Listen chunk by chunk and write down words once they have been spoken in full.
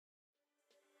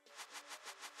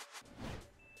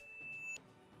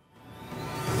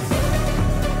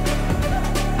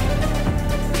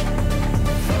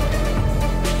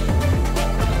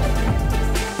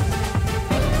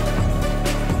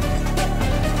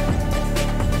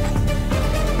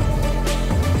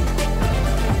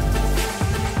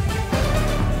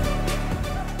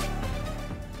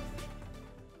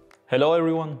Hello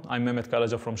everyone, I'm Mehmet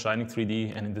Karaca from Shining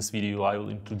 3D, and in this video I will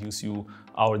introduce you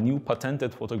our new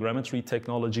patented photogrammetry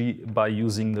technology by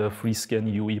using the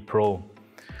FreeScan UE Pro.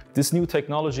 This new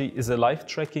technology is a live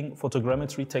tracking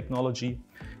photogrammetry technology.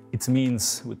 It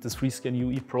means with this FreeScan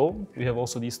UE Pro we have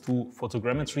also these two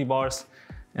photogrammetry bars,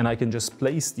 and I can just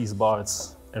place these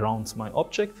bars around my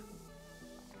object.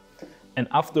 And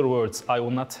afterwards I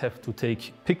will not have to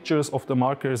take pictures of the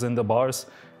markers and the bars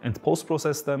and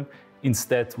post-process them.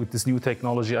 Instead, with this new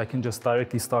technology, I can just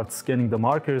directly start scanning the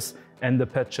markers and the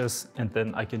patches, and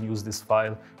then I can use this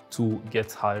file to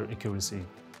get higher accuracy.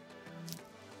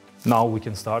 Now we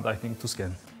can start, I think, to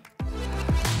scan.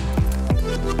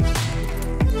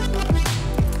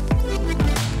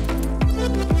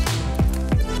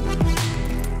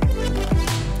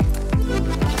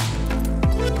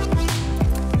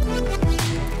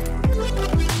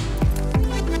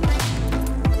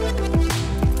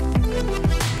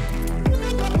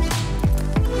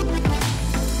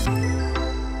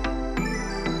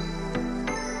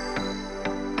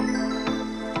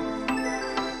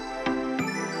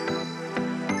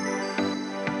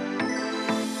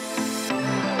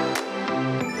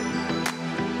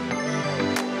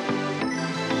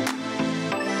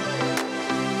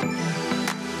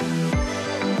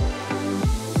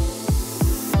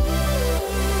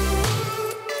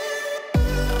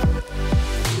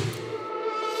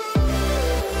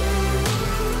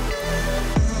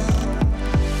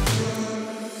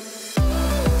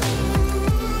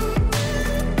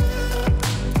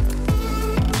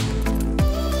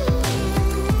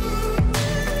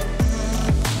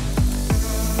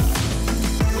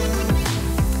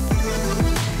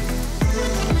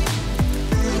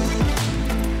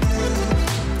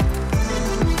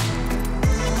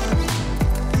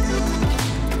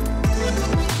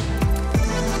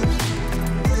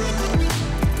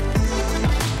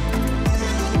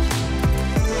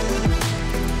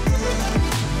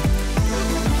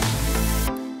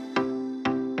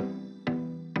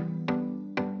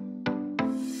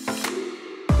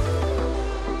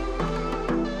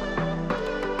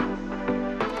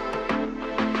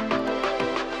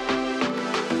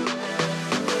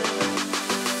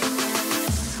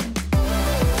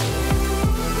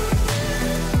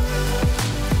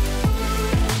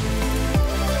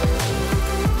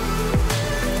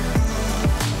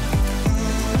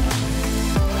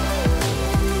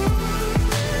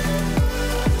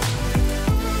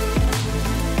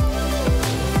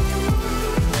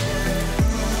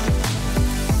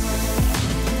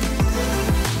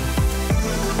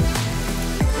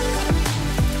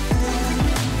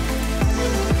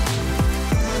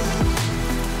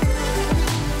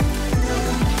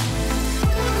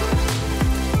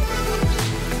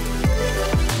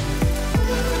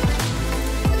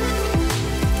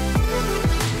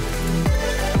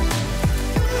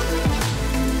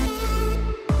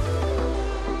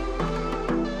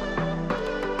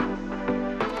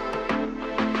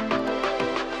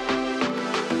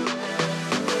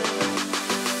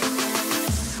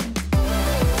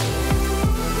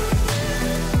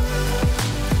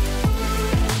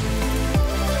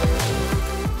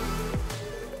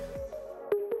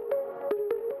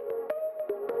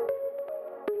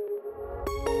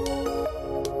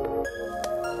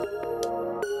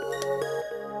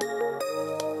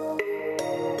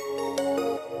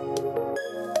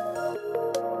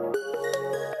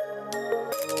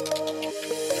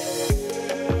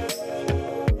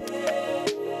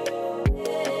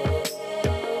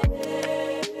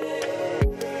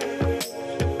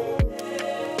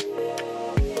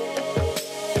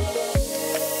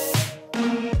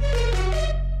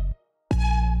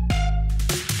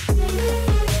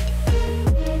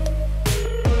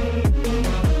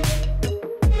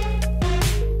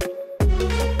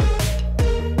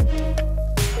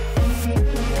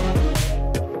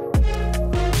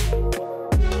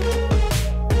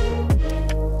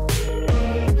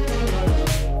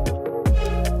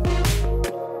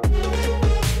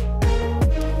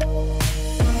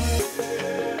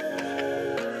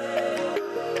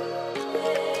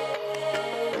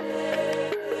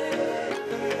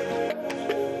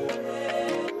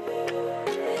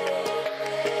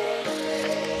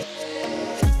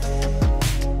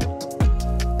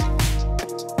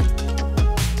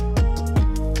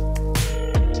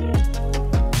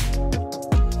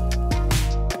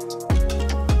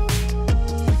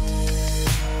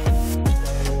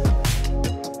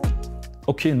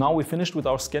 Okay, now we finished with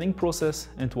our scanning process,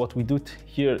 and what we did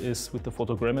here is with the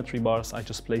photogrammetry bars, I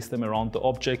just placed them around the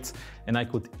objects, and I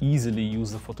could easily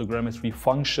use the photogrammetry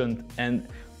function and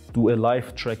do a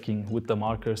live tracking with the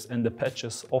markers and the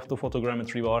patches of the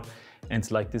photogrammetry bar. And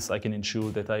like this, I can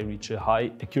ensure that I reach a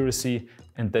high accuracy.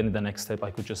 And then in the next step,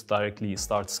 I could just directly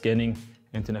start scanning.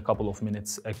 And in a couple of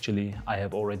minutes, actually, I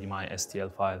have already my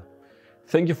STL file.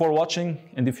 Thank you for watching.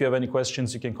 And if you have any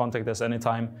questions, you can contact us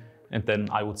anytime. And then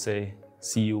I would say,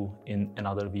 see you in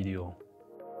another video.